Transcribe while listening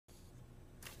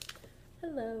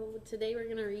Hello, today we're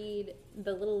going to read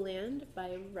The Little Land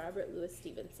by Robert Louis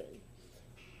Stevenson.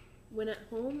 When at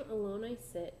home alone I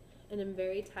sit and am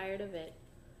very tired of it,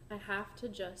 I have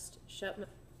just to shut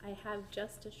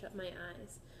my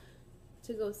eyes,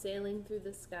 to go sailing through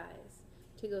the skies,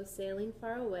 to go sailing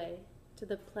far away to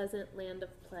the pleasant land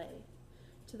of play,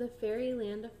 to the fairy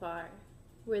land afar,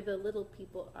 where the little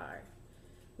people are,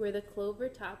 where the clover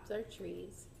tops are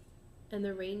trees, and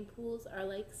the rain pools are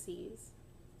like seas,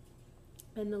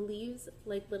 and the leaves,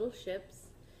 like little ships,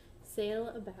 sail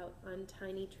about on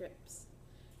tiny trips.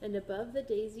 And above the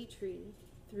daisy tree,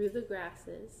 through the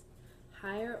grasses,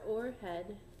 higher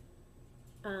o'erhead,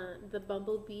 the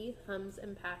bumblebee hums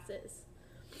and passes.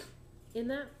 In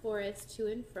that forest to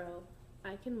and fro,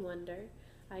 I can wander,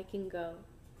 I can go,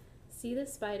 see the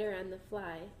spider and the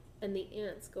fly, and the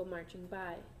ants go marching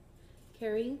by,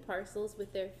 carrying parcels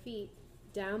with their feet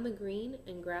down the green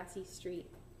and grassy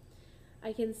street.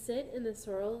 I can in the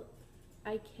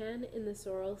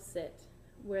sorrel sit,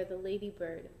 where the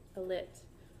ladybird alit.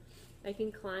 I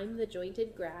can climb the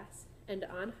jointed grass, and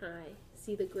on high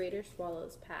see the greater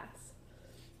swallows pass.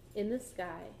 In the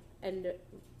sky, and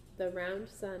the round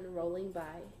sun rolling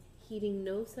by, heeding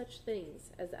no such things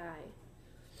as I.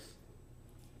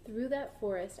 Through that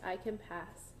forest I can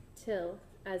pass, till,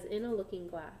 as in a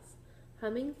looking-glass,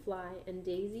 humming fly and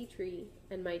daisy tree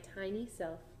and my tiny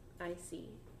self I see.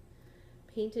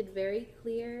 Painted very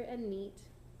clear and neat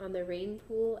on the rain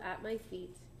pool at my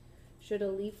feet, should a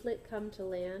leaflet come to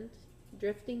land,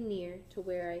 drifting near to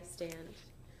where I stand.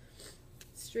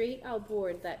 Straight I'll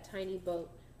board that tiny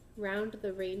boat, round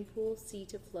the rain pool sea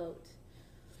to float.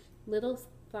 Little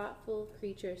thoughtful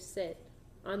creatures sit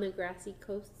on the grassy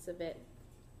coasts of it.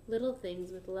 Little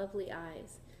things with lovely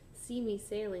eyes see me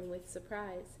sailing with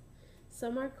surprise.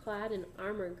 Some are clad in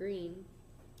armor green,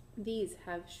 these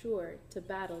have sure to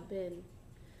battle been.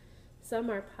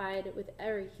 Some are pied with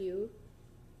every hue,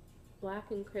 black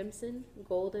and crimson,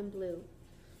 gold and blue.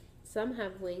 Some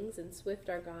have wings and swift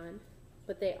are gone,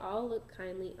 but they all look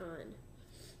kindly on.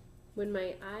 When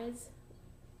my eyes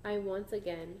I once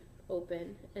again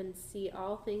open and see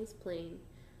all things plain,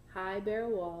 high bare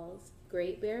walls,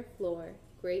 great bare floor,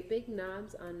 great big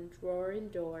knobs on drawer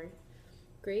and door,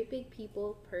 great big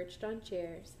people perched on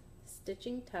chairs,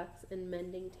 stitching tucks and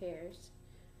mending tears.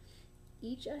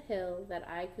 Each a hill that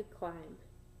I could climb,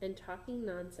 and talking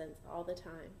nonsense all the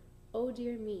time. Oh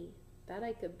dear me, that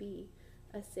I could be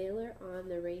a sailor on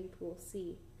the rain pool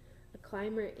sea, a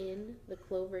climber in the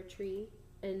clover tree,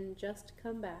 and just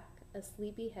come back, a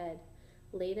sleepy head,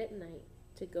 late at night,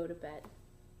 to go to bed.